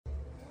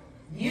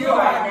You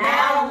are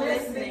now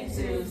listening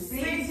to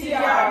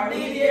CTR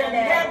Media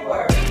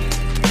Network.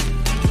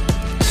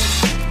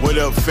 What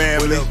up,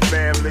 family?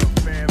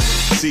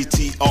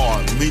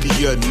 CTR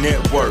Media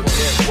Network.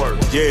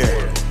 Yeah.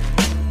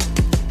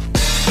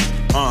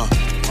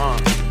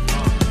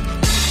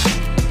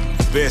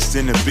 Best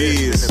in the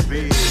biz.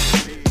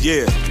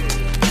 Yeah.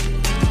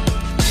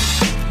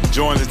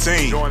 Join the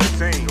team.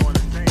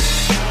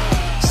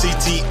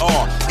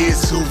 CTR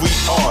is who we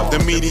are. The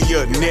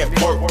media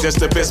network, that's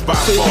the best by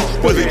far.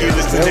 Whether you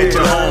listen at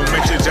your home,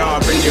 at your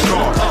job, in your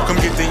car, come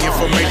get the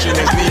information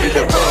that's needed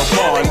above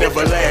par.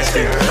 Never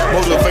lasting.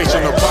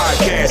 Motivational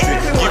podcasting,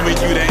 giving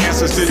you the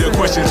answers to the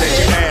questions that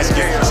you're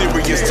asking.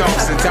 Serious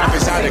talks and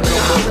topics, how to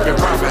come up and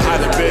profit, how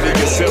to better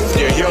yourself,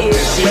 your health,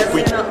 and see if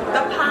we.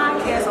 The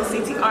podcast on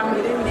CTR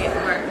Media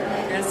Network.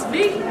 That's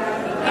me.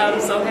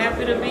 I'm so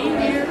happy to be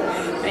here.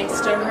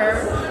 Thanks to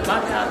her, my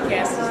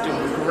podcast is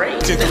doing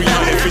great. To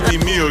 350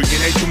 million,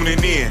 they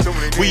tuning in.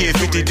 We in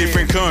 50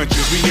 different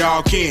countries, we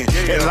all can.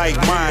 And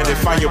like-minded,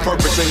 find your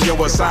purpose and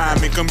your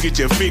assignment. Come get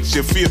your fix,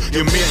 your feel,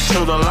 your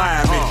mental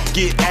alignment.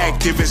 Get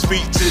active and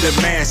speak to the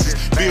masses.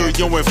 Build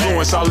your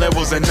influence, all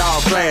levels and all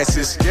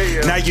classes.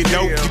 Now you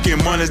know you can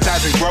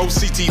monetize and grow.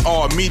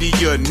 CTR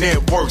Media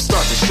Network,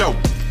 start the show.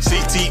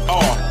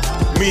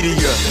 CTR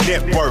Media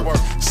Network.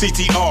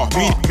 CTR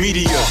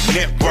Media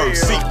Network.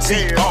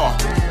 CTR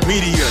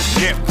Media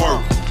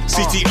Network.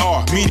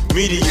 CTR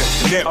Media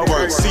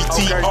Network.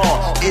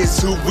 CTR is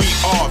who we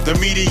are. The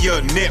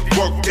media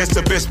network, that's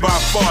the best by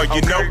far,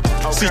 you know.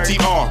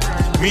 CTR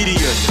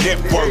Media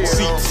Network.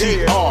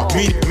 CTR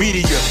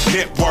Media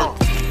Network.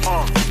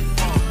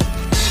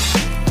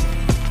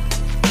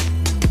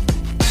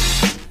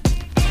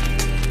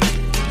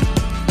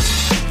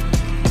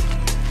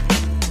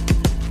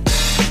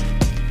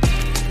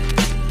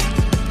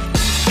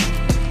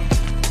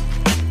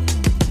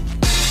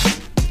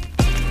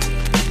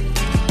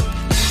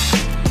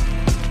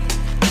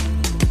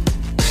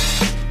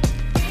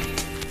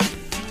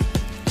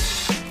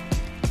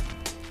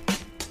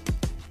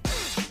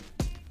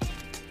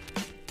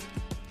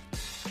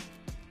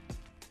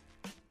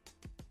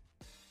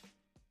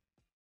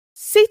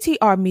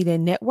 CTR Media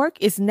Network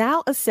is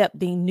now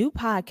accepting new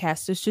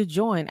podcasters to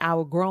join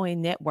our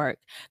growing network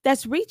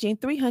that's reaching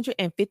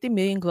 350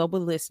 million global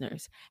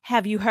listeners.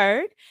 Have you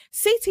heard?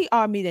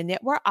 CTR Media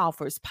Network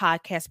offers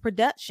podcast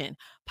production,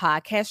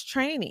 podcast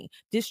training,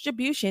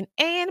 distribution,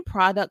 and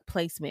product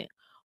placement.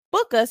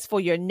 Book us for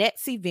your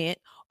next event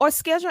or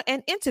schedule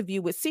an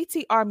interview with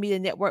CTR Media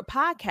Network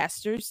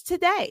podcasters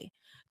today.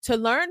 To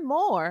learn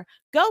more,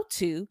 go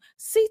to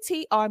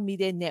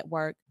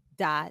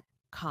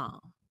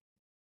ctrmedianetwork.com.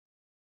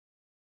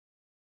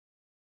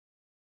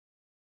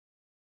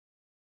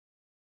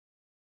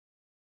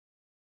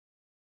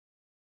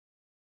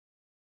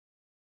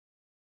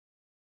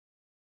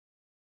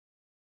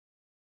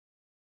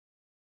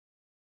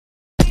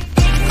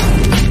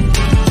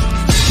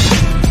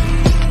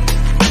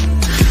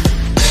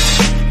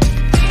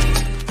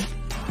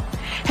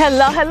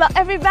 Hello,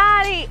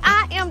 everybody.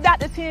 I am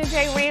Dr. Tina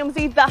J.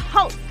 Ramsey, the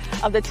host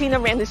of the Tina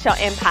Ramsey Show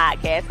and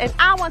Podcast, and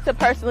I want to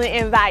personally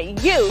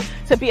invite you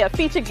to be a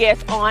featured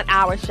guest on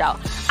our show.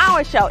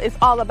 Our show is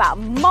all about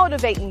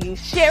motivating you,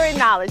 sharing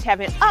knowledge,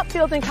 having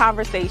uplifting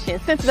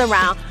conversations centered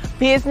around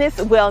business,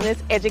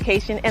 wellness,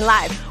 education, and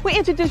life. We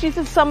introduce you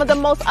to some of the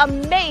most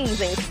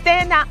amazing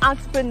standout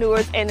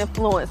entrepreneurs and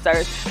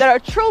influencers that are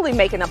truly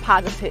making a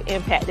positive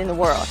impact in the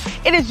world.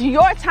 It is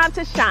your time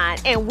to shine,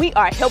 and we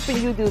are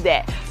helping you do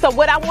that. So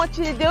what I want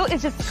you to do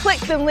is just click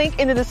the link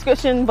in the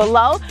description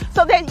below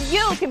so that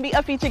you can be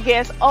a featured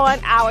guest on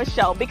our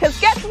show. Because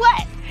guess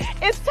what?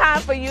 It's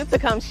time for you to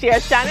come share,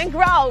 shine, and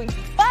grow,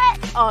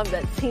 but on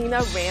the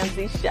Tina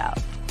Ramsey Show.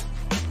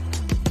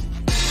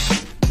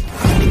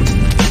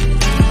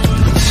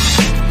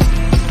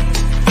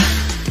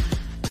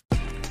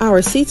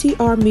 Our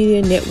CTR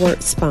Media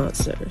Network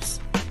sponsors.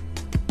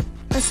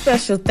 A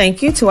special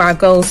thank you to our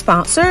gold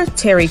sponsor,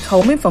 Terry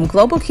Coleman from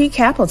Global Key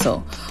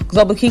Capital.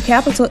 Global Key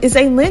Capital is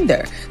a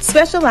lender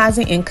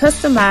specializing in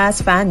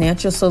customized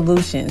financial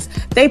solutions.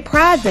 They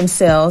pride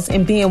themselves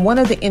in being one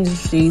of the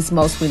industry's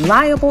most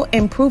reliable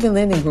and proven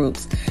lending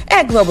groups.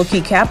 At Global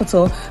Key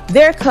Capital,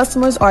 their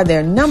customers are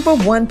their number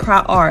one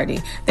priority.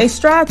 They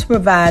strive to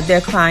provide their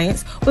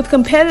clients with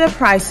competitive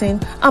pricing,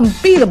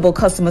 unbeatable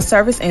customer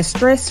service, and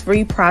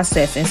stress-free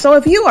processing. So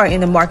if you are in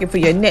the market for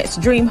your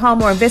next dream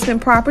home or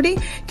investment property,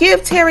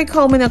 give Terry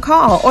Coleman a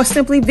call or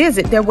simply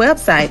visit their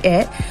website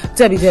at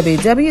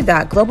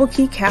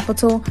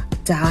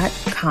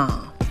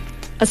www.globalkeycapital.com.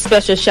 A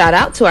special shout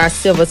out to our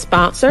silver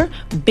sponsor,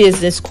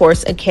 Business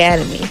Course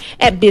Academy.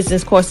 At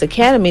Business Course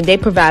Academy, they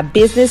provide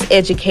business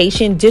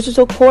education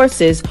digital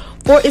courses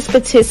for its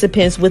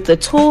participants with the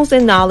tools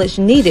and knowledge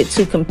needed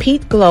to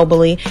compete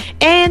globally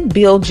and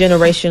build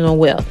generational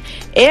wealth.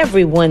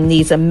 Everyone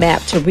needs a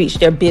map to reach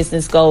their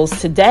business goals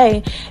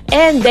today,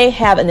 and they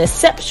have an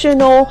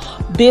exceptional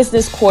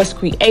business course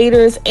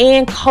creators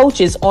and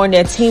coaches on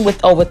their team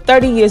with over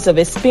 30 years of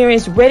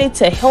experience ready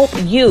to help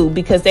you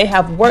because they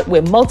have worked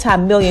with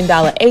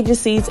multi-million-dollar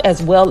agencies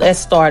as well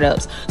as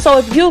startups. So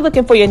if you're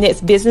looking for your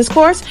next business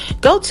course,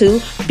 go to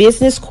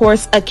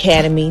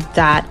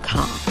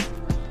businesscourseacademy.com.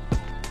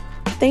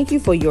 Thank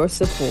you for your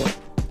support.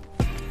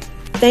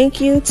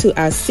 Thank you to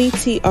our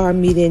CTR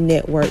Media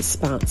Network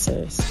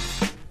sponsors.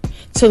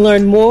 To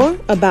learn more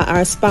about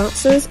our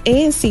sponsors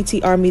and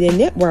CTR Media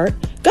Network,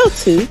 go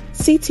to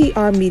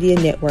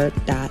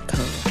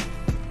ctrmedianetwork.com.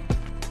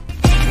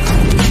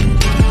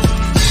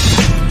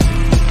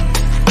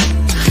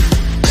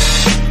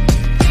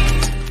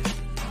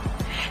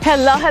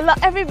 Hello,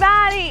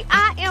 everybody.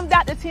 I am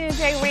Dr. Tina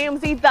J.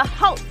 Ramsey, the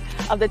host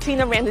of the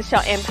Tina Ramsey Show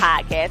and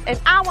Podcast, and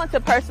I want to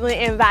personally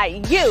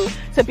invite you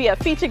to be a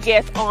featured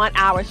guest on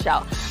our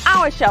show.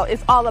 Our show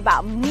is all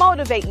about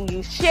motivating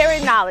you,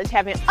 sharing knowledge,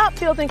 having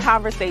upbuilding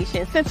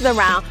conversations centered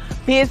around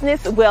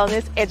business,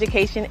 wellness,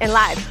 education, and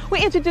life.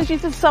 We introduce you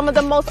to some of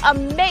the most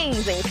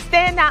amazing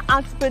standout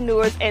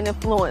entrepreneurs and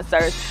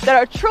influencers that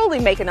are truly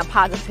making a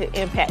positive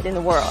impact in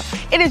the world.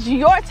 It is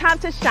your time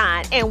to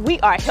shine, and we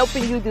are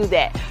helping you do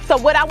that. So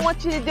what I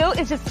want you to do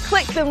is just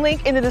click the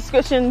link in the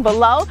description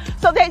below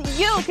so that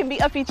you can be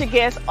a featured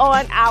guest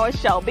on our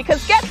show.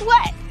 Because guess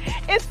what?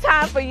 It's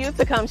time for you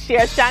to come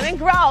share, shine, and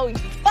grow,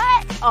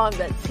 but on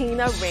the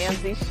Tina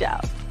Ramsey Show.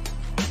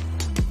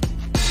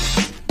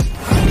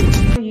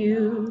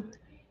 You.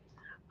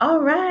 All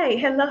right.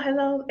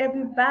 Hello,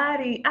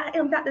 everybody. I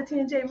am Dr.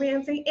 Tina J.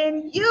 Ramsey,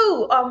 and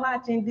you are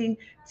watching the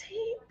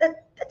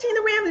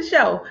Tina Ramsey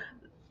Show,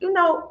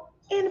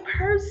 in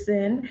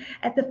person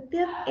at the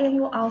 5th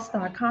Annual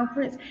All-Star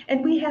Conference.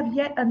 And we have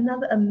yet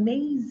another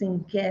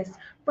amazing guest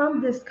from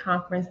this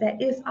conference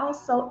that is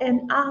also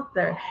an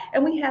author.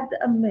 And we have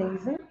the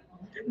amazing,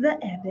 the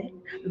epic,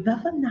 the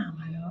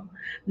phenomenal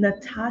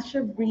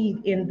Natasha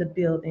Reed in the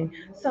building.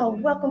 So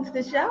welcome to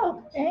the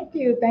show. Thank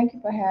you. Thank you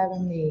for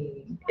having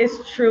me.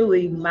 It's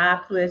truly my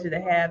pleasure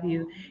to have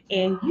you.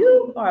 And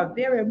you are a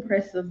very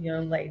impressive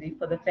young lady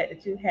for the fact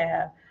that you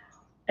have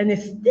an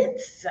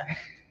extensive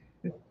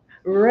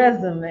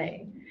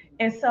resume.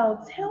 And so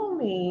tell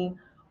me,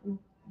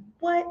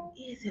 what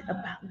is it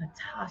about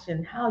Natasha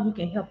and how you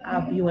can help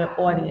our viewing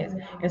audience?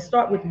 And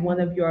start with one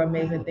of your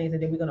amazing things,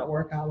 and then we're going to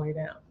work our way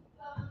down.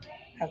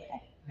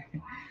 Okay.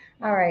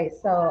 All right.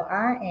 So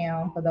I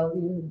am, for those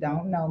of you who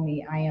don't know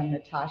me, I am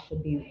Natasha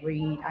B.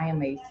 Reed. I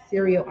am a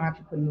serial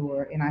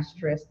entrepreneur, and I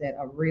stress that,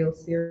 a real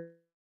serial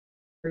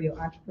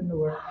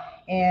entrepreneur.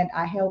 And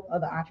I help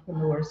other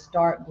entrepreneurs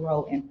start,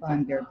 grow, and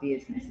fund their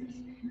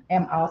businesses.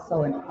 I'm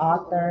also an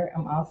author.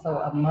 I'm also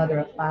a mother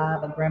of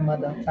 5, a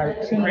grandmother of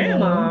 13.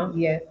 Grandma?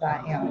 Yes,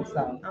 I am.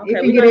 So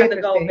okay, we're going to have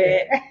to go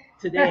back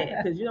to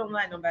that because you don't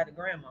like nobody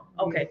grandma.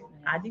 Okay, yes,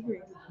 I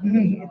digress.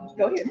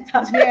 Go ahead,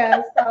 Natasha.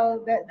 Yeah,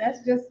 so that's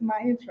just my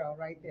intro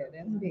right there.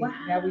 That's me. Wow.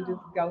 Now we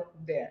just go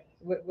from there.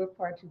 What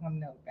part you want to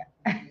know about?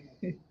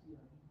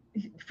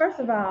 First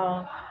of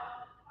all,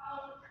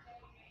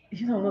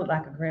 you don't look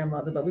like a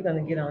grandmother, but we're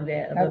going to get on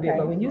that a little bit.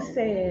 But when you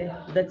said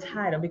the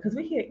title, because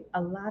we hear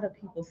a lot of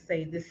people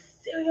say this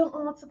serial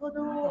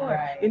entrepreneur,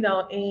 right,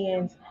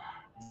 and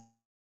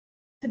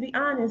to be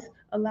honest,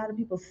 a lot of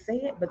people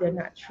say it, but they're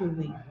not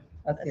truly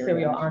a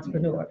serial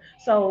entrepreneur.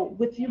 So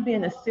with you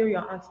being a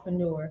serial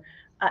entrepreneur,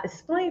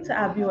 explain to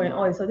our viewing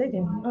audience so they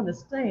can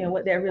understand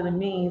what that really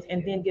means,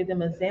 and then give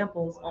them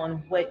examples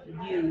on what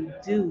you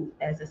do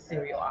as a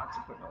serial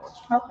entrepreneur.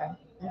 Okay.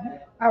 Mm-hmm.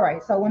 All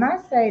right. So when I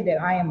say that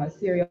I am a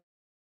serial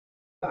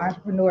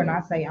entrepreneur, and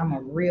I say I'm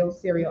a real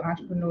serial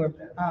entrepreneur,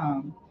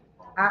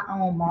 I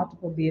own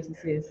multiple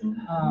businesses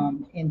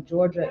in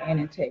Georgia and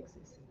in Texas.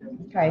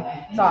 Okay,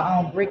 so I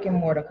own brick and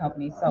mortar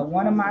companies. So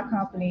one of my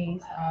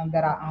companies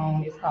that I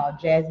own is called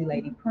Jazzy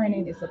Lady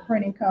Printing. It's a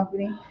printing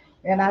company,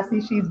 and I see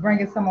she's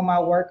bringing some of my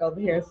work over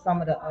here. Some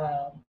of the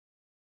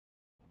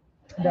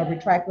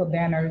retractable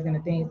banners and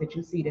the things that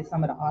you see that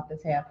some of the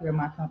authors have here.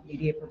 My company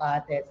did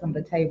provide that. Some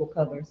of the table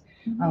covers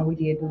we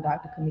did do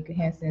Dr. Kamika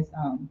Henson's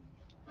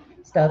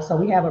stuff. So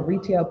we have a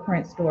retail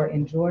print store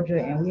in Georgia,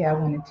 and we have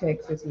one in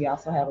Texas. We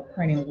also have a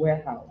printing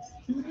warehouse.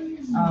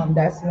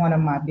 That's one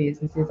of my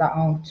businesses. I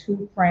own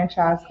 2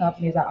 franchise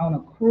companies. I own a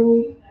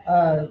Crew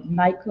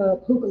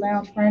nightclub hookah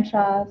lounge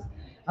franchise,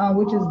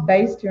 which is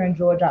based here in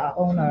Georgia. I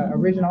own an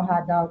Original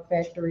Hot Dog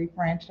Factory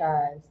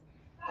franchise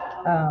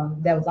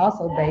that was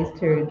also based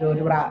here in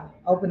Georgia, but I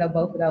opened up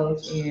both of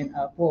those in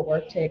Fort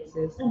Worth,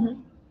 Texas.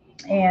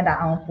 And I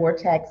own 4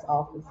 tax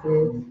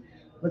offices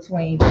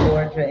between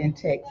Georgia and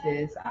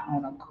Texas. I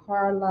own a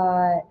car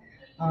lot,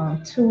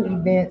 2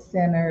 event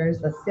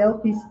centers, a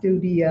selfie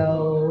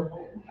studio,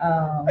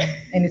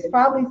 and it's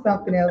probably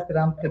something else that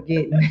I'm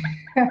forgetting.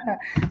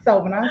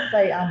 So when I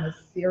say I'm a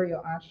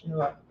serial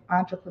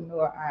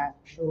entrepreneur, I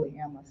truly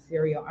am a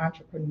serial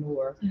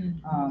entrepreneur.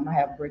 I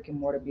have brick and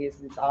mortar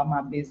business. All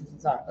my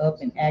businesses are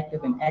up and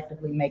active and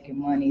actively making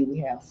money. We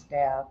have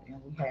staff and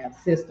we have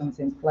systems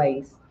in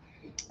place.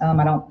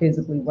 I don't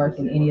physically work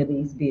in any of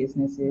these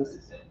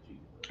businesses.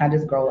 I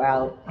just grow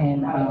out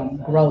and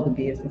grow the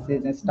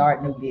businesses and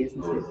start new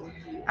businesses.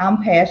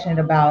 I'm passionate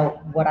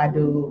about what I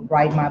do,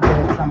 write my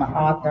books. I'm an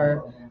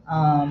author.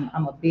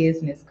 I'm a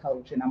business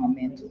coach and I'm a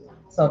mentor.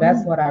 So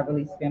that's what I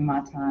really spend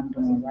my time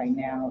doing right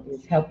now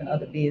is helping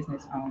other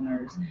business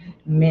owners,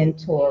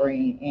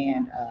 mentoring,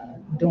 and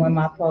doing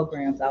my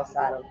programs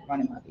outside of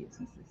running my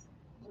businesses.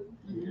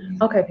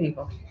 Okay,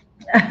 people.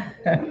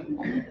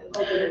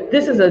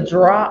 This is a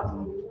drop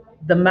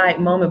the mic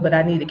moment, but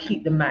I need to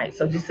keep the mic.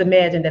 So just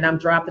imagine that I'm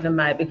dropping the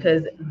mic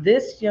because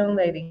this young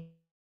lady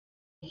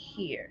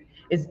here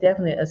is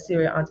definitely a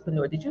serial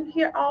entrepreneur. Did you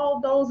hear all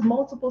those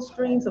multiple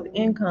streams of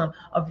income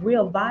of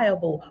real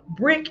viable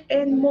brick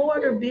and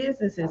mortar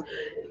businesses?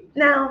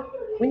 Now,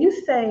 when you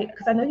say,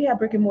 because I know you have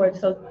brick and mortar,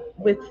 so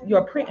with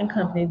your printing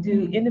company,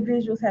 do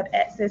individuals have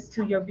access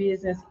to your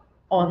business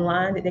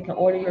online that they can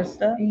order your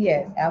stuff?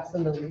 Yes,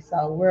 absolutely.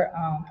 So we're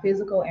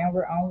physical and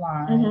we're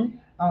online.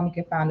 You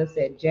can find us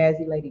at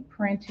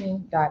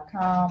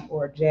jazzyladyprinting.com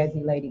or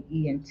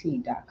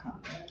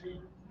jazzyladyent.com.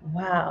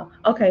 Wow.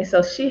 Okay,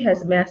 so she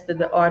has mastered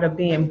the art of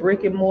being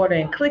brick and mortar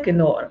and click and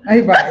order.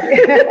 Right.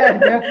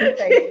 Definitely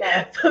take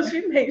that. So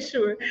she made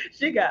sure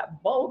she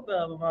got both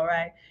of them, all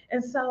right?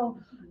 And so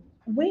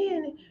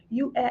when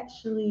you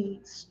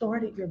actually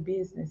started your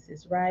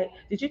businesses, right?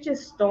 Did you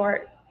just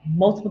start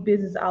multiple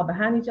businesses all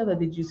behind each other? Or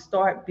did you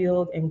start,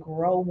 build, and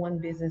grow one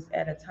business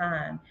at a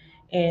time?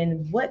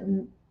 And what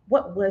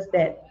was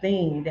that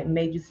thing that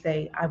made you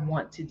say, I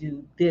want to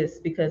do this?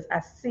 Because I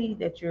see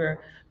that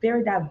you're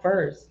very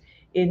diverse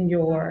in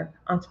your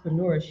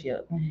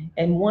entrepreneurship.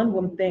 And one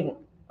would think,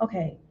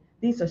 okay,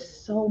 these are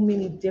so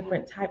many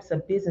different types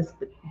of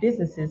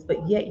businesses,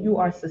 but yet you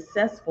are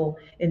successful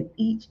in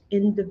each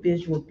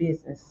individual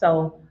business.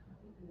 So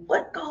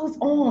what goes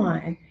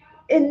on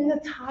in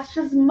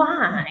Natasha's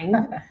mind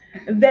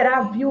that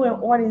our viewing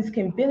audience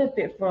can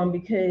benefit from?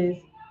 Because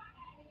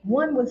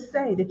one would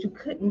say that you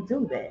couldn't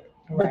do that,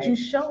 but you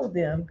showed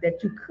them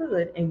that you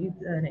could, and you've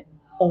done it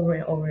over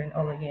and over and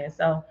over again.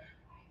 So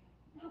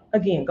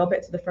again, go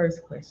back to the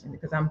first question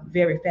because I'm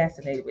very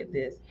fascinated with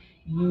this.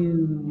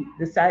 You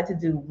decided to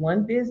do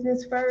one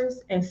business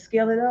first and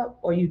scale it up,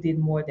 or you did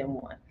more than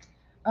one?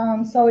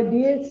 So it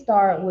did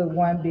start with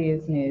one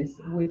business,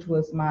 which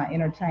was my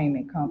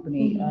entertainment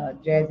company,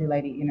 Jazzy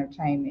Lady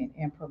Entertainment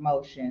and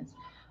Promotions.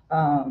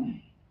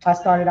 I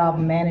started off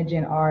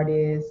managing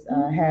artists,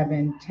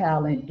 having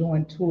talent,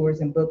 doing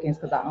tours and bookings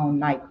because I own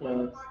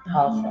nightclubs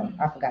also.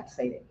 I forgot to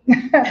say that.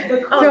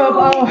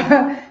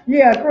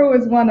 Yeah, Crew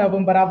is one of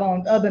them, but I've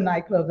owned other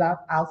nightclubs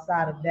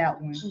outside of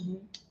that one.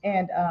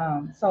 And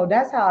so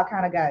that's how I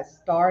kind of got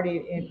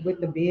started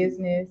with the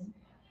business.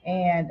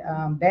 And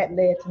that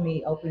led to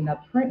me opening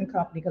up a printing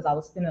company because I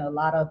was spending a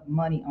lot of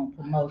money on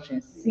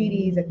promotions.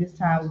 CDs at this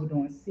time, we were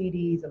doing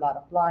CDs, a lot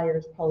of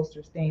flyers,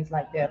 posters, things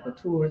like that for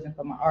tours and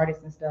for my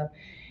artists and stuff.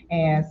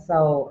 And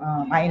so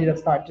I ended up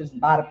starting to just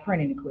buy the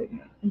printing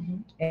equipment.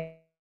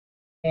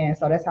 And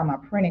so that's how my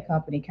printing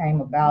company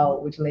came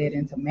about, which led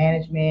into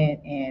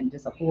management and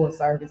just a full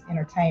service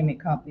entertainment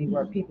company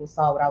where people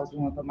saw what I was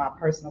doing for my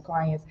personal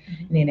clients,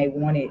 and then they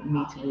wanted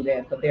me to do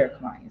that for their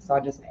clients. So I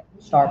just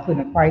started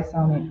putting a price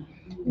on it,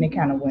 and it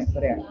kind of went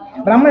for there.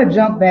 But I'm going to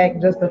jump back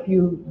just to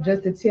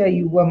tell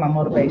you where my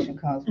motivation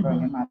comes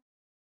from in my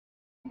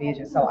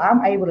vision. So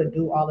I'm able to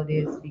do all of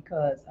this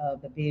because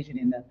of the vision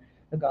and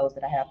the goals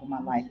that I have for my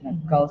life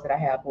and the goals that I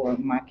have for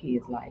my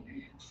kids' life.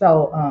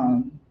 So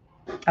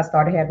I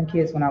started having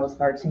kids when I was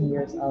 13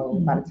 years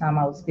old. By the time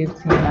I was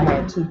 15, I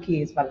had 2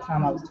 kids. By the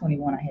time I was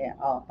 21, I had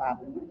all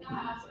 5 of my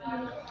kids.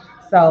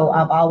 So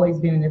I've always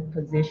been in a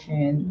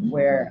position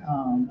where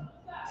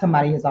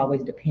somebody has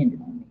always depended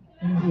on me.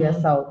 Yeah.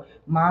 So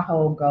my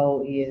whole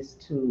goal is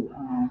to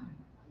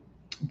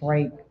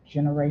break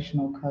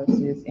generational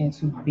curses and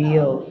to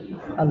build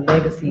a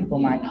legacy for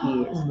my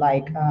kids.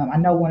 Like I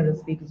know one of the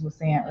speakers was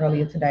saying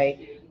earlier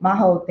today, my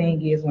whole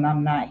thing is when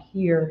I'm not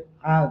here,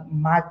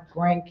 my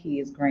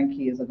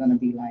grandkids are going to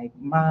be like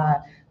my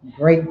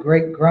great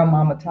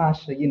grandmama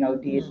Tasha,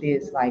 did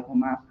this. Like when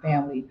my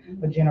family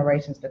for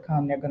generations to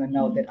come, they're going to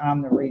know that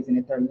I'm the reason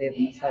that they're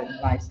living a certain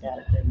lifestyle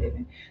that they're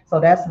living. So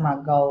that's my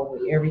goal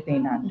with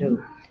everything I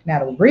do.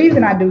 Now, the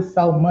reason I do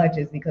so much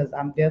is because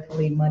I'm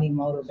definitely money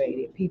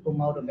motivated, people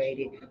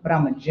motivated, but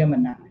I'm a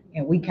Gemini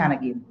and we kind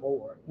of get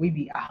bored. We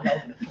be all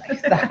over the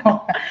place.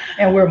 So,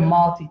 and we're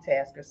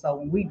multitaskers. So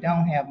when we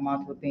don't have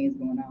multiple things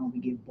going on, we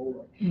get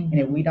bored. And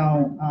if we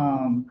don't,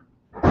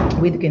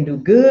 we can do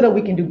good or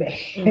we can do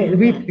bad.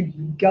 We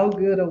can go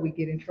good or we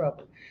get in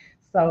trouble.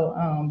 So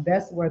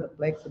that's where the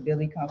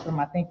flexibility comes from.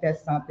 I think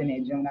that's something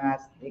that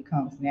Geminis, it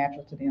comes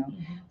natural to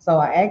them. So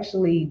I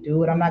actually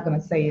do it. I'm not going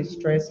to say it's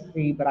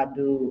stress-free, but I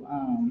do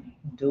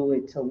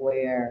it to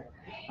where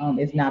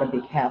It's not a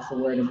big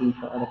hassle where to be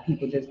for other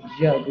people, just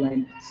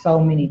juggling so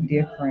many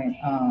different,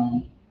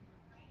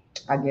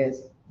 I guess,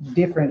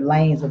 different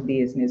lanes of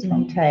business,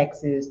 from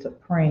taxes to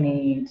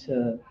printing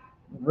to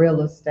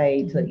real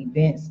estate to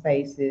event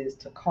spaces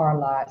to car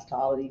lots to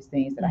all of these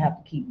things that I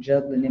have to keep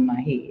juggling in my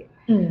head.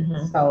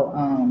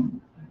 So,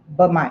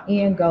 but my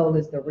end goal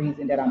is the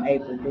reason that I'm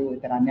able to do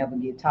it, that I never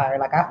get tired.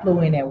 Like I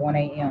flew in at 1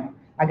 a.m.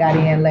 I got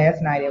in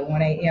last night at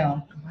 1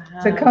 a.m.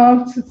 to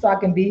come so I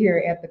can be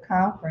here at the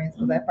conference.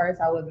 Because at first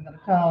I wasn't going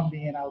to come.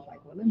 Then I was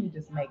like, well, let me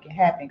just make it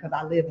happen, because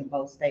I live in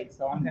both states.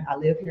 So I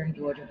live here in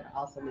Georgia, but I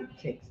also live in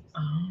Texas.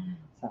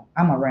 So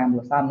I'm a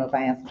rambler, so I don't know if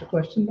I answered your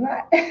question or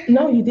not.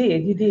 No, you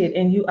did.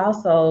 And you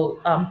also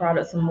brought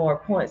up some more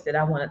points that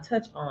I want to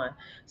touch on.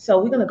 So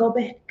we're going to go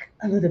back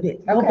a little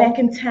bit, go back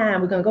in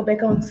time. We're going to go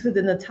back on to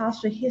the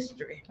Natasha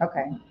history.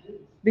 Okay.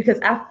 Because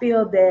I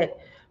feel that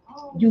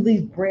you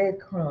leave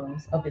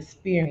breadcrumbs of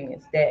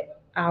experience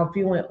that our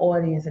viewing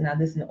audience and our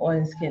listening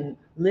audience can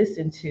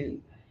listen to.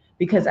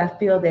 Because I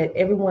feel that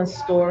everyone's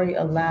story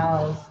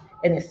allows,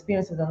 and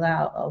experiences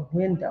allow a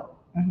window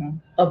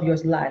of your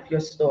life, your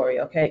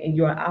story, okay? And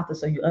you're an author,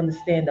 so you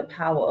understand the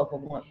power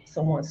of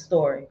someone's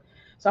story.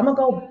 So I'm gonna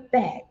go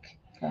back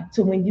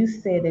to when you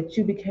said that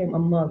you became a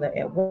mother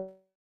at what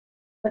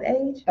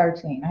age?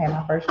 13. I had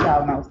my first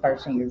child when I was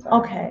 13 years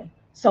old. Okay,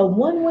 so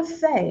one would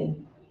say,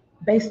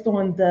 based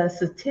on the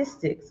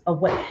statistics of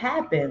what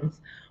happens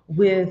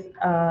with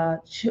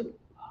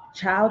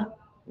child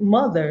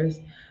mothers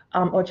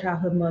or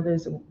childhood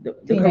mothers,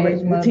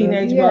 the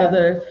teenage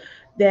mother,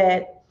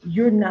 that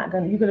you're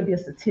gonna be a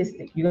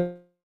statistic. You're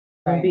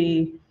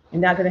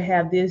not gonna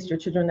have this. Your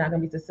children are not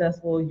gonna be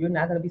successful. You're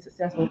not gonna be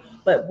successful.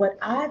 But what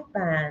I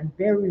find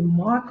very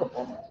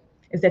remarkable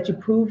is that you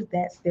prove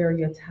that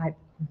stereotype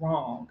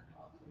wrong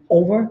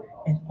over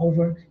and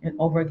over and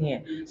over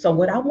again. So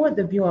what I want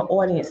the viewing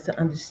audience to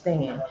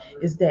understand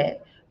is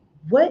that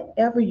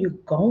whatever you're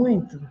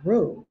going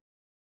through,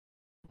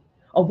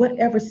 or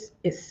whatever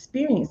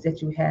experience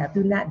that you have,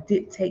 do not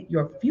dictate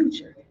your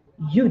future.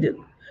 You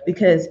do.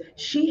 Because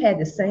she had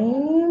the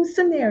same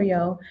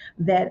scenario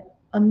that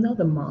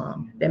another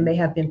mom that may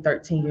have been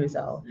 13 years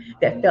old,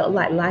 that felt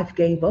like life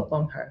gave up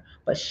on her.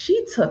 But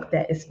she took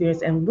that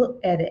experience and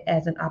looked at it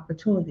as an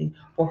opportunity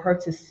for her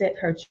to set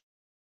her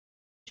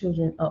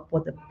children up for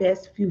the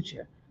best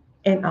future,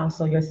 and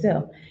also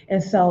yourself.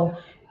 And so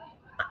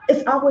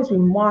it's always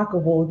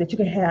remarkable that you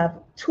can have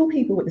two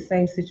people with the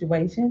same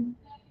situation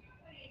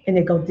and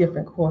they go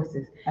different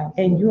courses.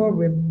 Absolutely. And you're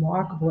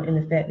remarkable in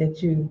the fact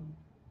that you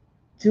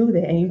do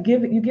that, and you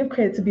give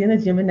credit to being a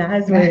Gemini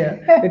as well,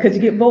 because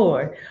you get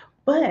bored.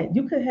 But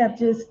you could have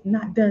just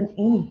not done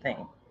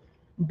anything.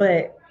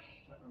 But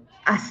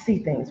I see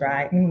things,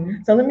 right?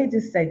 So let me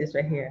just say this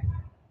right here.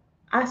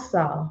 I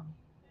saw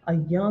a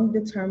young,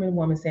 determined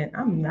woman saying,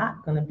 I'm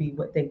not going to be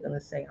what they're going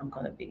to say I'm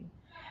going to be.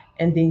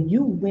 And then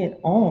you went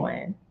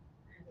on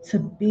to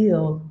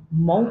build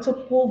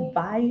multiple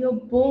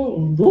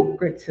viable,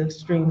 lucrative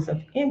streams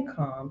of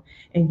income,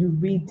 and you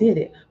redid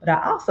it. But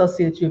I also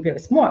see that you're a very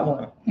smart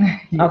woman,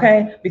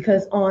 okay?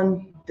 Because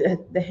on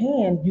the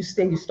hand, you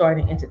say you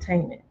started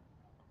entertainment.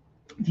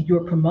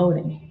 You're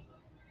promoting.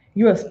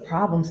 You're a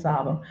problem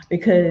solver,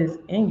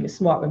 and you're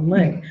smart with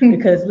money.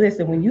 Because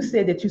listen, when you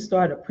said that you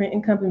started a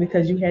printing company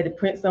because you had to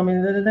print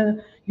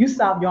something, you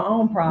solved your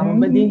own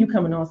problem, but then you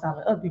coming on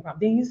solving other people's problem.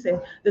 Then you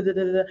said,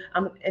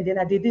 and then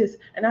I did this,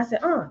 and I said,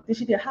 then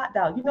she did hot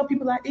dog. You know,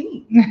 people like to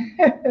eat.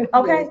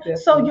 Okay,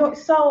 yes,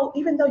 so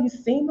even though you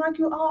seem like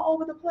you're all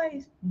over the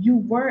place, you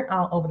weren't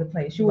all over the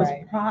place. You was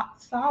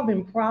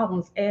solving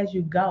problems as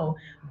you go,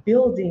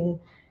 building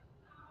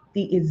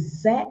the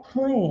exact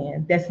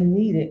plan that's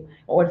needed in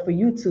order for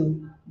you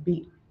to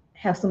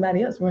have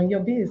somebody else run your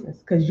business.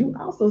 Because you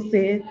also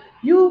said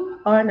you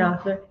are an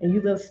author and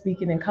you love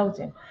speaking and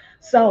coaching.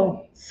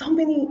 So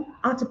many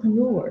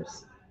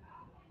entrepreneurs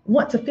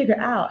want to figure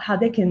out how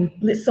they can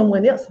let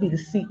someone else be the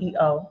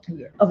CEO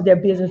of their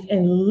business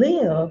and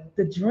live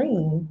the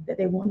dream that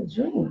they want to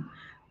dream.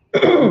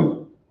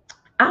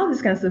 All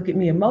this kind of stuff get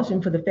me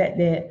emotion for the fact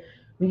that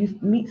when you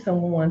meet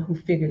someone who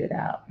figured it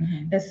out.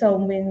 And so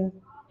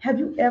have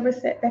you ever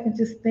sat back and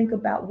just think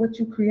about what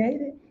you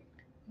created?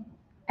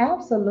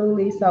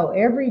 Absolutely. So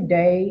every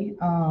day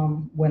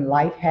when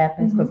life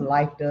happens, because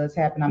life does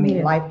happen. I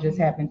mean, life just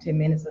happened 10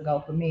 minutes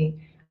ago for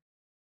me.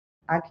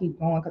 I keep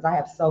going because I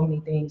have so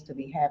many things to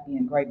be happy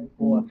and grateful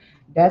for.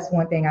 That's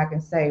one thing I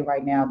can say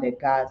right now, that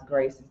God's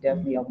grace is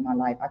definitely over my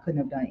life. I couldn't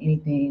have done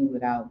anything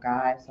without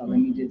God. So let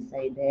me just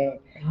say that.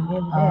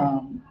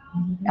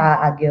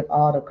 I give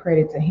all the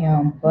credit to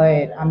him,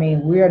 but I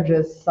mean, we're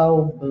just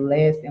so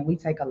blessed and we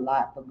take a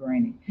lot for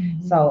granted.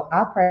 So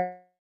I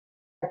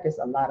practice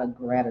a lot of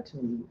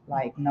gratitude,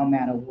 like no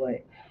matter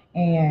what.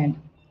 And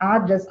I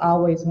just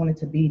always wanted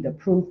to be the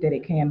proof that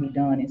it can be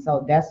done. And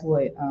so that's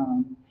what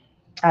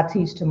I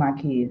teach to my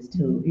kids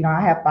too. You know,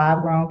 I have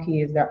 5 grown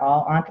kids. They're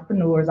all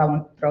entrepreneurs. I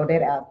want to throw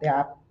that out there.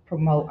 I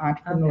promote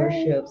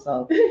entrepreneurship.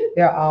 So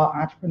they're all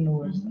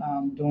entrepreneurs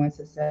doing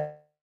successful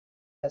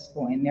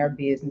successful in their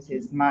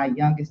businesses. My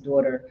youngest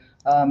daughter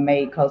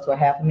made close to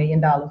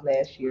 $500,000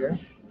 last year.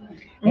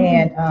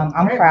 And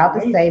I'm proud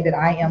to say that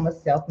I am a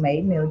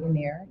self-made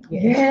millionaire.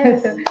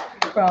 Yes.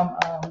 From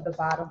the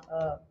bottom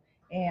up.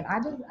 And I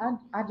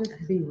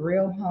just be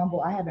real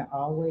humble. I haven't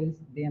always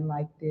been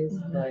like this,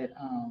 but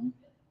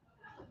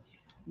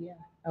yeah,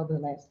 over the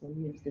last 4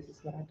 years, this is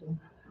what I do.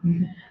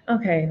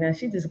 Okay, now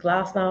she just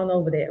glossed on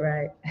over that,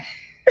 right?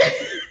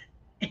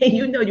 And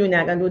you know you're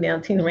not gonna do that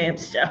on Tina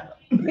Ram's show.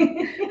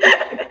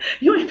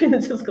 You ain't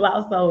gonna just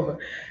gloss over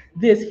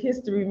this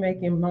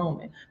history-making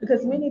moment,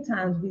 because many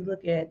times we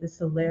look at the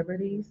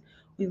celebrities,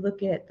 we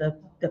look at the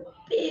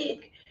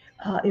big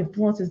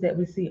influencers that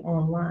we see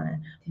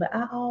online, but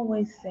I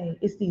always say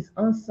it's these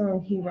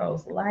unsung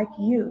heroes like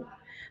you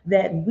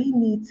that we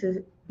need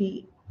to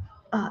be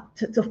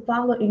to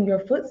follow in your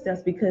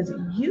footsteps, because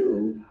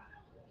you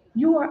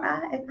are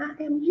I and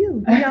I am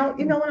you.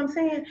 You know what I'm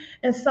saying?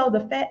 And so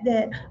the fact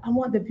that I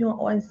want the viewing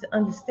audience to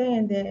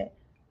understand that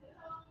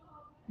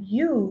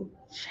you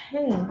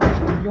changed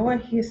your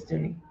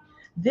history.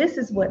 This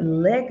is what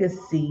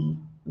legacy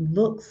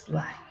looks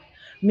like.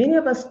 Many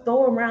of us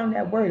throw around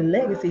that word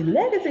legacy,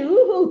 legacy,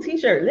 woohoo,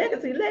 t-shirt,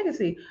 legacy,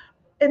 legacy,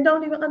 and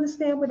don't even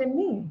understand what it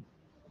means.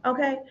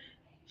 Okay?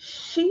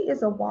 She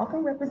is a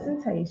walking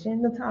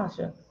representation,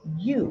 Natasha.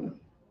 You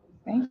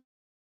Thank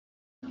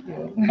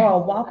are a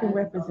walking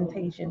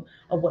representation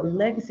of what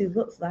legacy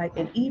looks like.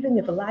 And even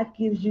if life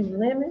gives you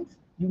lemons,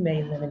 you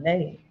made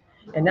lemonade.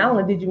 And not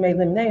only did you make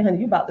lemonade, honey,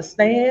 you about to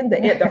stand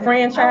the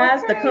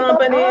franchise, the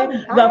company,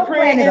 the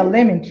planted a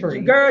lemon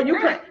tree. Girl, you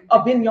plant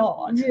a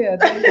vineyard. Yeah,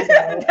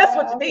 that's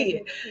what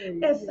you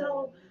did. And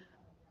so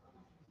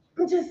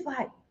I'm just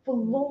like, for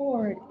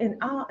Lord, and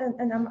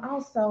I'm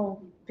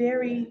also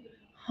very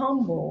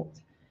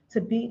humbled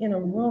to be in a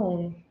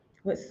room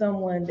with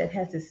someone that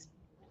has this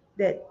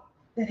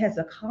that has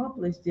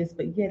accomplished this,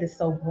 but yet is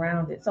so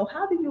grounded. So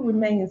how do you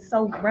remain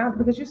so grounded?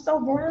 Because you're so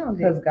grounded.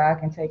 Because God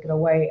can take it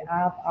away.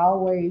 I've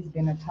always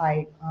been a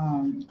type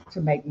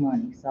to make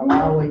money. So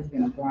I've always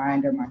been a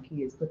grinder. My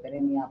kids put that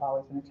in me. I've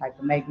always been a type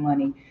to make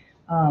money.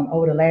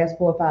 Over the last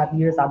 4 or 5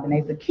 years, I've been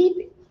able to keep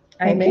it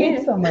and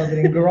keep some of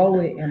it and grow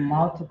it and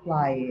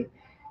multiply it.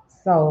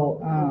 So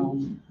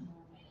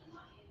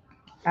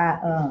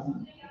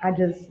I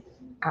just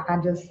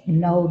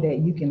know that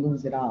you can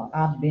lose it all.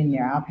 I've been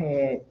there. I've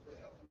had,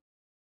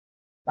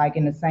 like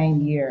in the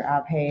same year,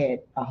 I've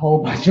had a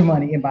whole bunch of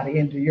money, and by the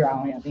end of the year, I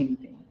don't have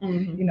anything.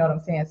 You know what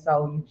I'm saying?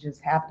 So you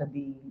just have to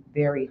be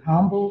very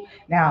humble.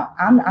 Now,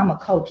 I'm a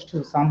coach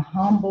too, so I'm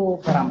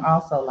humble, but I'm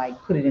also like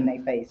put it in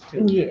their face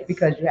too,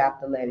 because you have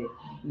to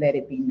let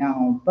it be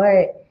known.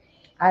 But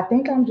I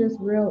think I'm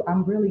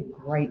really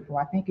grateful.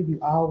 I think if you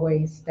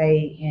always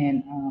stay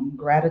in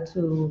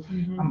gratitude,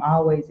 I'm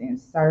always in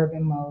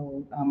serving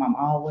mode. I'm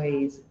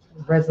always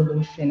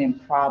resolution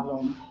and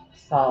problem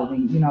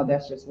solving. You know,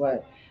 that's just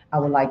what I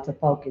would like to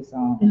focus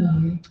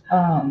on.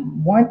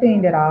 One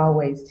thing that I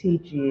always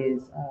teach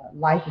is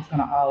life is going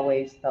to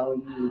always throw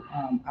you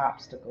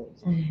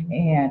obstacles.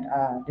 And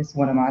this is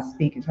one of my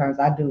speaking terms.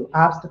 I do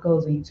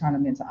obstacles and you turn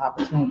them into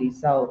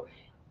opportunities. So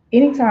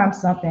anytime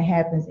something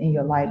happens in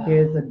your life,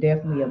 there's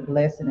definitely a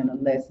blessing and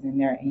a lesson in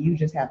there, and you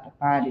just have to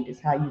find it. It's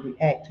how you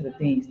react to the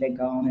things that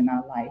go on in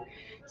our life.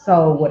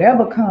 So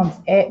whatever comes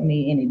at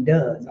me, and it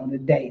does on the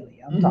daily,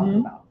 I'm talking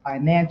about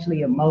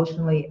financially,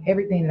 emotionally,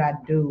 everything that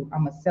I do.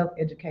 I'm a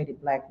self-educated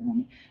Black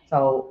woman.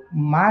 So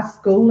my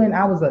schooling,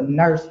 I was a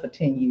nurse for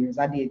 10 years.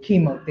 I did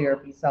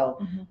chemotherapy.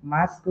 So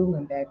my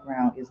schooling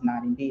background is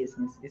not in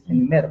business, it's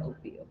in the medical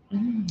field.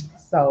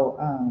 So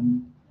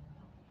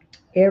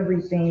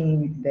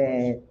everything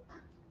that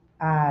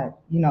I,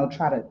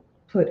 try to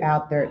put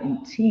out there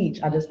and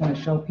teach, I just want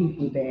to show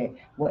people that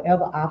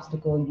whatever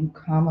obstacle you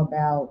come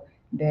about,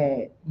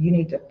 that you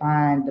need to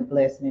find the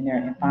blessing in there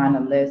and find a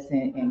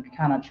lesson and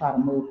kind of try to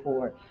move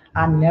forward.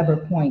 I never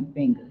point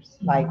fingers.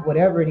 Like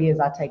whatever it is,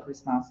 I take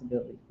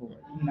responsibility for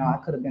it. I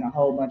could have been a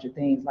whole bunch of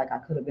things. Like I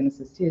could have been a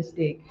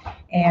statistic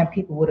and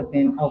people would have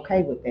been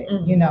okay with that,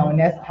 and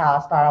that's how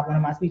I start off one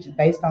of my speeches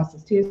based on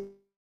statistics.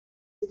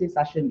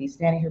 I shouldn't be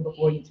standing here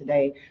before you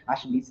today. I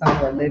should be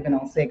somewhere living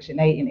on Section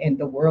 8, and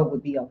the world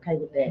would be okay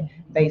with that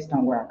based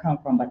on where I come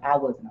from, but I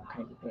wasn't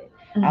okay with that.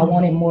 I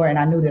wanted more, and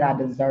I knew that I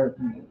deserved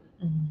more.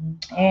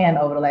 And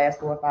over the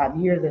last 4 or 5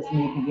 years, as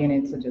me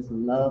beginning to just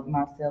love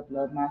myself,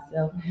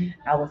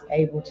 I was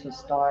able to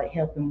start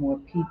helping more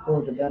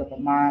people develop a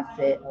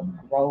mindset of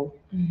growth.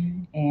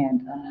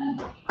 And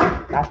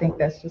I think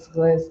that's just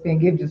what it's been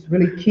given, just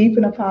really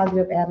keeping a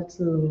positive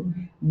attitude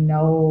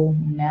no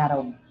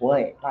matter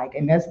what. Like,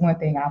 and that's one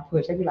thing I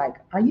push. They be like,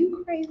 are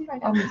you crazy?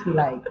 Like, I just be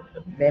like,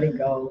 let it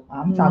go.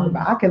 I'm talking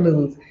about, I can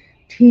lose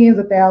tens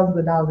of thousands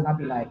of dollars, and I'll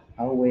be like,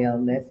 oh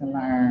well, lesson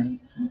learned,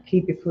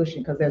 keep it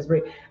pushing, because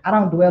I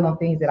don't dwell on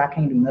things that I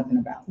can't do nothing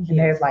about. And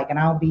there's like, and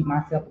I don't beat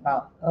myself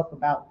up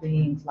about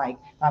things. Like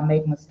if I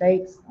make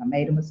mistakes, I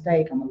made a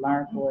mistake, I'm gonna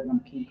learn for it, I'm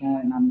gonna keep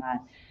going, and I'm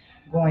not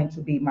going to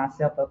beat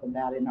myself up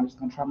about it, and I'm just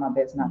gonna try my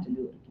best not to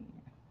do it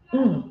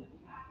again.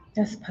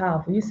 That's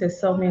powerful. You said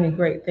so many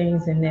great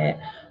things in that,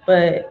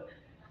 but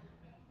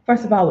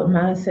First of all, with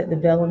mindset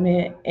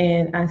development,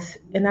 and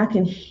I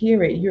can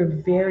hear it. You're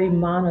very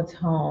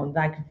monotone,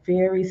 like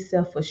very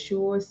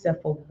self-assured,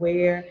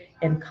 self-aware,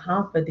 and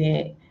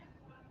confident,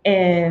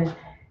 and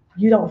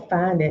you don't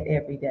find that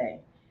every day.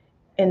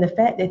 And the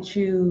fact that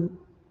you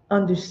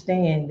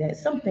understand that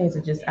some things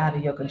are just out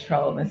of your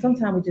control, and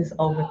sometimes we just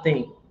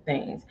overthink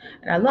things.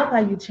 And I love how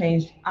you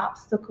changed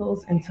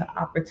obstacles into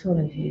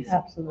opportunities.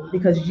 Absolutely.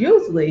 Because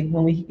usually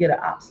when we get an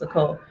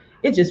obstacle,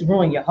 it just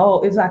ruins your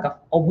whole. It's like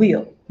a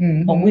wheel,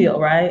 a wheel,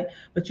 right?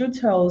 But you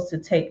chose to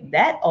take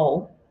that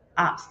O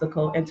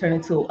obstacle and turn it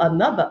into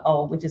another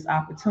O, which is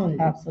opportunity.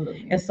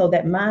 Absolutely. And so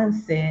that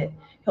mindset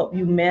helped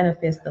you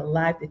manifest the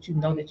life that you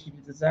know that you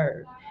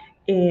deserve.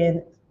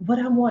 And what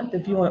I want the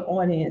viewing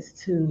audience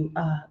to,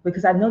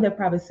 because I know they're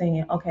probably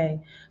saying,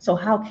 okay, so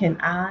how can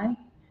I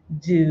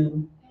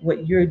do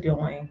what you're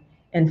doing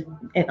and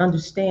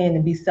understand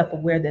and be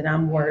self-aware that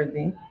I'm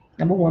worthy?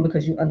 Number one,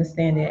 because you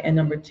understand that. And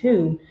number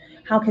two,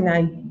 how can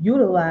I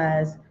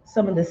utilize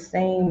some of the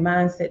same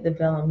mindset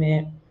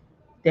development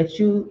that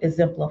you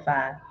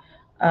exemplify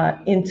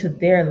into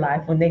their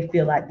life when they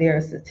feel like they're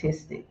a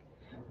statistic?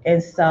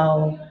 And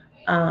so,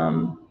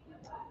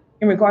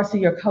 in regards to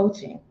your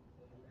coaching,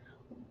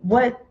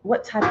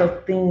 what type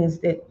of things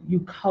that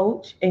you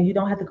coach, and you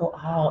don't have to go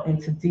all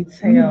into deep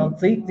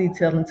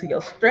detail into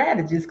your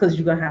strategies, because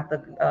you're gonna have to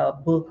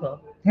book her,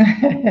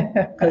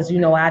 because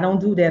I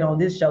don't do that on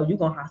this show. You're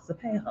gonna have to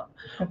pay her.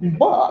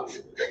 But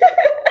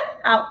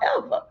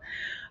however,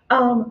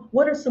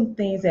 what are some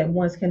things that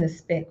ones can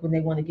expect when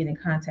they want to get in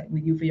contact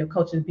with you for your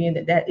coaching, being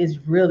that is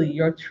really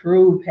your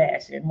true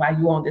passion while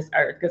you're on this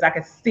earth? Because I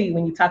can see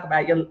when you talk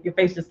about it, your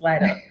face just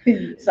light up.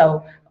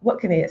 So what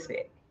can they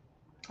expect?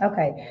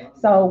 Okay,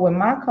 so with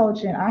my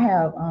coaching, I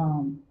have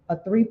a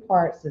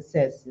 3-part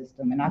success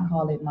system, and I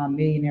call it my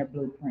millionaire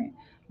blueprint.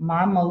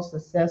 My most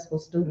successful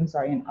students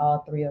are in all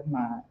 3 of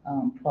my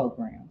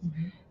programs.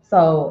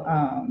 So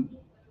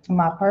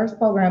my first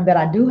program that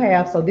I do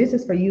have, so this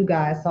is for you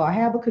guys. So I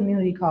have a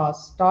community called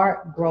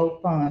Start Grow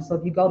Fund. So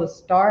if you go to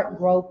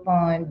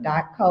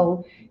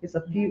startgrowfund.co, it's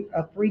a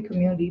free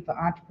community for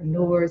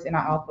entrepreneurs, and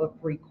I offer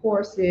free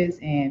courses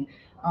and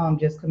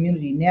just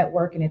community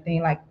networking and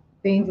things like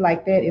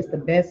that. Is the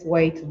best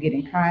way to get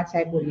in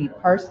contact with me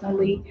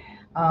personally,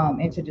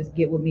 and to just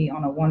get with me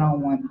on a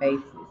one-on-one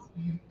basis.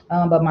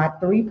 But my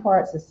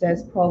 3-part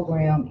success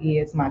program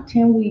is my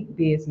 10-week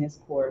business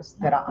course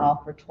that I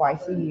offer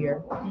twice a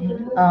year.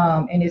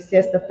 And it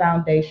sets the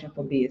foundation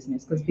for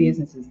business, because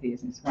business is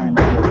business, running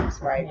a business,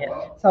 right?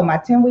 Yeah. So my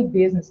 10-week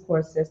business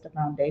course sets the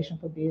foundation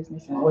for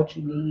business and what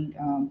you need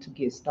to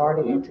get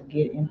started and to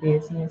get in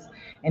business.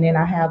 And then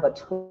I have a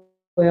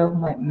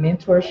 12-month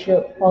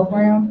mentorship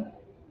program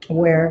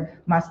where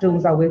my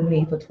students are with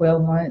me for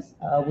 12 months.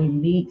 We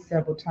meet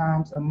several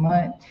times a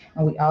month,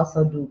 and we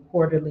also do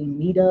quarterly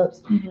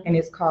meetups. And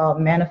it's called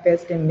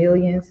Manifesting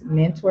Millions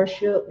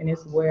Mentorship, and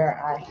it's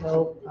where I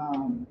help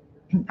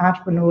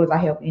entrepreneurs. I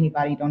help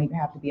anybody, you don't even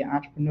have to be an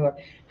entrepreneur,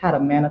 how to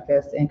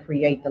manifest and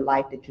create the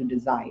life that you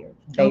desire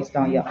based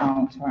on your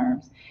own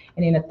terms.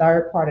 And then the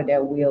 3rd part of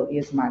that wheel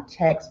is my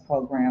tax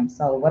program.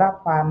 So what I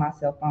pride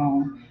myself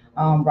on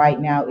right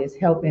now is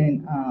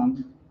helping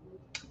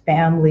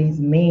families,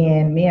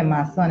 men, me and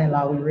my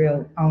son-in-law, we're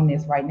real on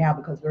this right now,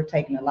 because we're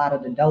taking a lot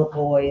of the dope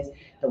boys,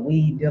 the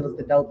weed dealers,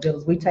 the dope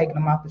dealers, we taking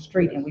them off the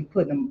street and we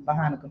putting them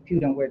behind a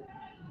computer, and we're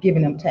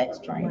giving them tax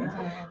training.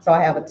 So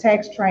I have a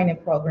tax training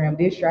program.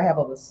 This year I have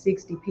over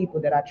 60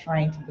 people that I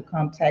trained to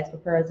become tax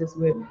preparers. This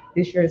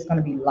year it's going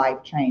to be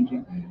life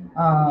changing.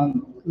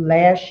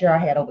 Last year I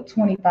had over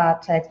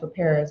 25 tax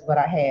preparers, but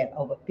I had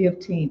over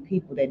 15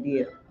 people that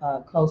did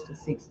close to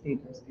 6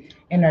 figures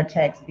in their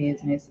tax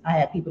business. I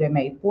had people that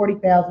made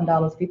 $40,000,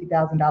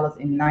 $50,000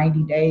 in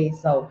 90 days.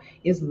 So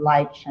it's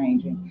life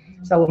changing.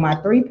 So with my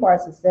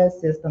 3-part success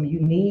system, you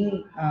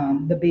need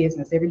the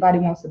business. Everybody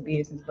wants a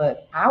business,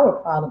 but our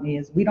problem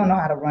is we don't know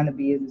how to run a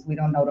business. We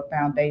don't know the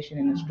foundation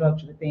and the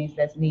structure, the things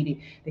that's needed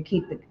to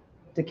keep the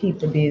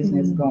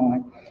business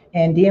going.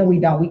 And then we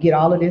get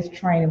all of this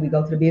training, we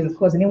go to the business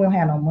course, and then we don't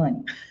have no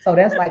money. So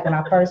that's like when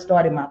I first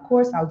started my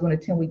course, I was doing a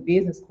 10-week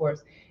business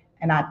course,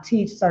 and I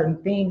teach certain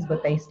things,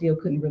 but they still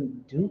couldn't really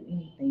do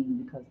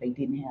anything because they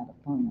didn't have the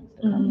funds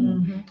to come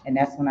in. And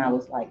that's when I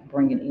was like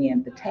bringing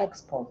in the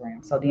tax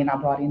program. So then I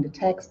brought in the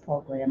tax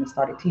program and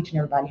started teaching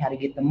everybody how to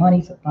get the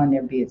money to fund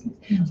their business.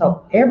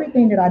 So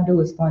everything that I do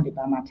is funded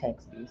by my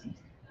tax business.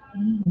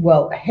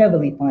 Well,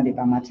 heavily funded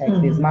by my tax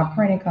business. My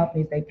printing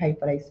companies, they pay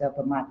for themselves,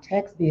 but my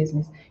tax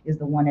business is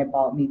the one that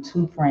bought me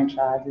 2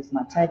 franchises.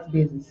 My tax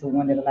business is the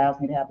one that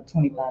allows me to have a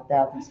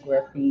 25,000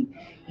 square feet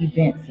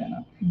event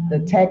center.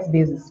 The tax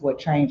business is what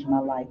changed my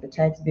life. The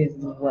tax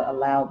business is what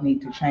allowed me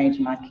to change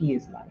my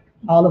kids' life.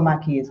 All of my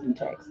kids do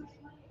taxes.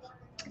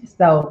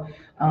 So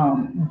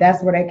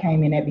that's where they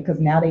came in at, because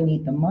now they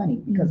need the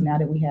money, because now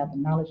that we have the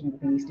knowledge and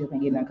everything, we still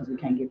can't get none because we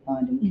can't get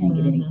funding, we can't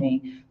get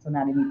anything. So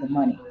now they need the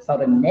money. So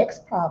the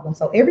next problem,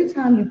 so every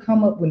time you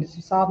come up when you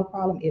solve a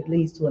problem, it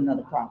leads to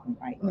another problem,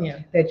 right?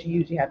 That you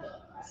usually have to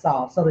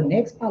solve. So the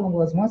next problem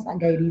was, once I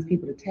gave these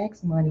people the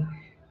tax money,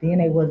 then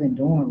they wasn't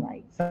doing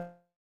right. So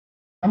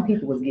some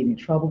people was getting in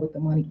trouble with the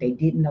money. They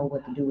didn't know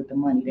what to do with the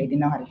money. They didn't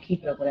know how to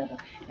keep it or whatever.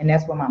 And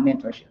that's where my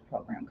mentorship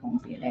program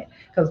comes in at.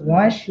 Because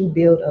once you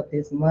build up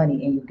this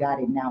money and you got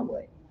it, now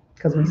what?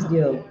 Because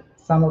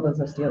some of us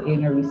are still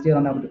ignorant. We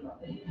still don't know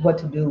what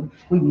to do.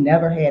 We've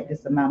never had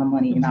this amount of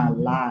money in our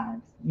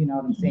lives. You know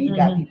what I'm saying? You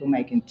got people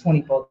making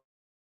 $25,000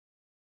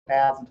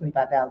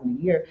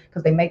 a year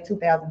because they make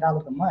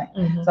 $2,000 a month.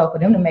 So for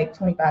them to make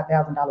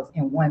 $25,000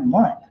 in 1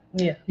 month,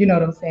 you know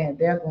what I'm saying?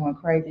 They're going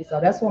crazy. So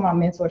that's where my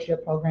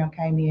mentorship program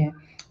came in.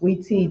 We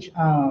teach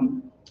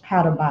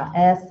how to buy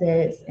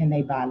assets, and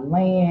they buy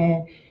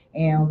land,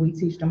 and we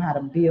teach them how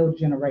to build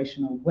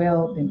generational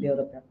wealth and build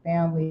up their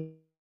families.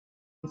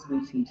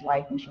 We teach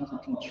life insurance,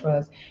 we teach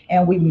trust,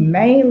 and we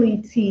mainly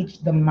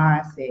teach the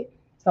mindset.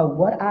 So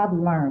what I've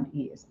learned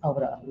is,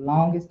 over the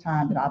longest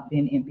time that I've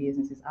been in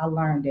businesses, I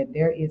learned that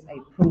there is a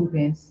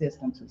proven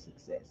system to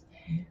success.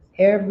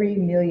 Every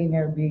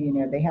millionaire,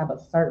 billionaire, they have a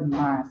certain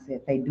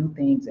mindset. They do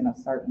things in a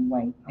certain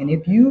way. And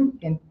if you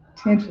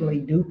intentionally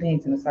do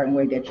things in a certain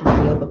way, that you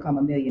will become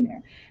a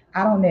millionaire.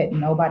 I don't let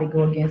nobody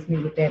go against me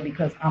with that,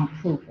 because I'm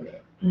proof of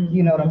that.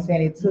 You know what I'm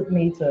saying? It took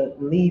me to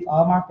leave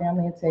all my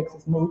family in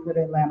Texas, move to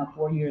Atlanta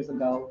 4 years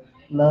ago,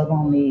 love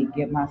on me,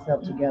 get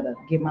myself together,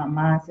 get my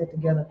mindset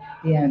together.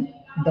 Then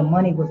the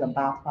money was a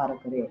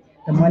byproduct of that.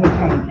 The money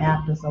came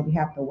after, so we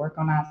have to work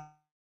on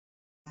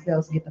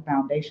ourselves, get the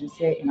foundation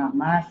set and our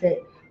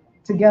mindset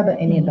together,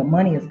 and then the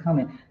money is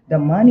coming. The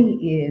money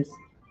is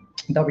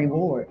the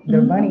reward. The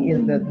money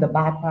is the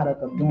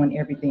byproduct of doing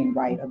everything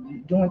right, of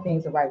doing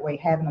things the right way,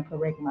 having a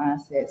correct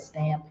mindset,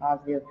 staying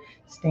positive,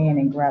 staying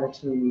in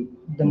gratitude.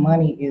 The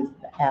money is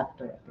the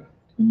after effect.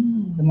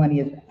 The money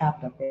is the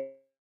after effect.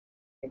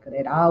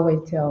 And I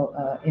always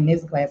tell, in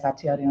this class, I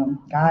tell them,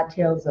 God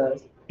tells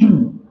us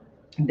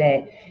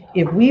that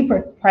if we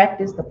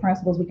practice the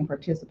principles, we can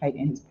participate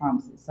in his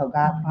promises. So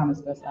God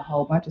promised us a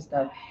whole bunch of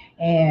stuff,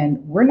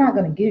 and we're not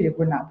going to get it if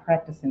we're not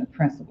practicing the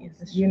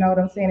principles. You know what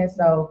I'm saying? And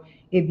so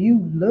if you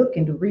look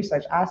and do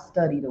research, I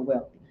study the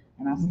wealthy,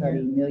 and I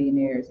study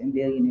millionaires and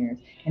billionaires,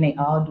 and they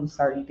all do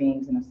certain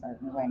things in a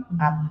certain way.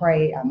 I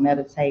pray, I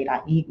meditate,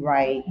 I eat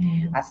right,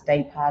 I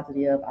stay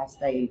positive, I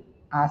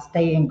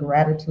stay in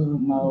gratitude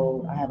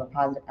mode. I have a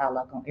positive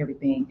outlook on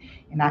everything,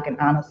 and I can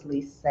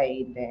honestly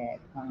say that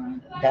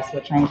that's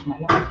what changed my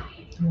life.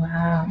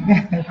 Wow.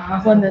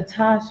 Well,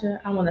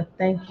 Natasha, I want to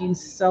thank you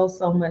so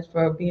much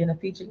for being a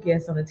featured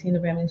guest on the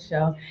Tina Ramsey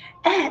Show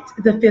at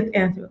the 5th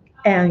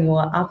annual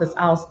Authors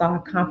All-Star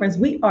Conference.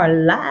 We are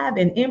live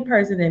and in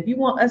person. And if you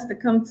want us to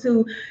come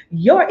to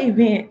your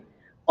event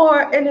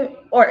or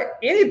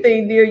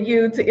anything near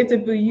you to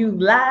interview you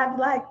live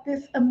like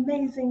this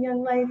amazing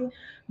young lady,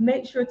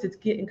 make sure to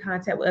get in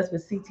contact with us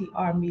with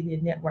CTR Media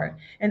Network.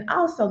 And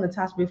also,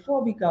 Natasha,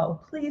 before we go,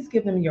 please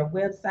give them your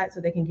website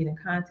so they can get in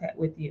contact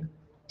with you.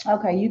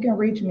 Okay, you can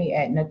reach me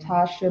at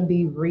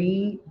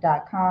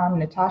natashabreed.com.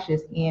 Natasha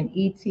is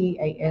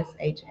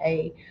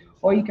NETASHA.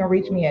 Or you can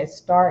reach me at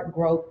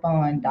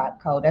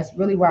startgrowfund.co. That's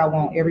really where I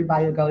want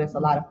everybody to go. There's a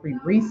lot of free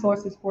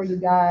resources for you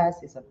guys.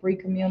 It's a free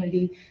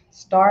community.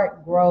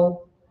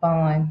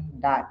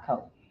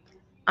 Startgrowfund.co.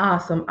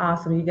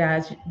 Awesome, you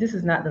guys. This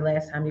is not the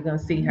last time you're going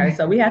to see her.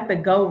 So we have to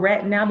go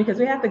right now, because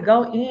we have to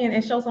go in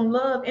and show some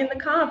love in the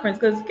conference.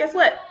 Because guess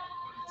what?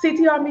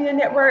 CTR Media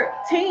Network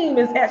team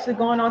is actually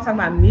going on talking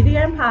about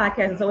media and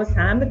podcasting. So it's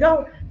time to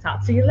go.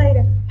 Talk to you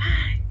later.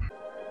 Bye.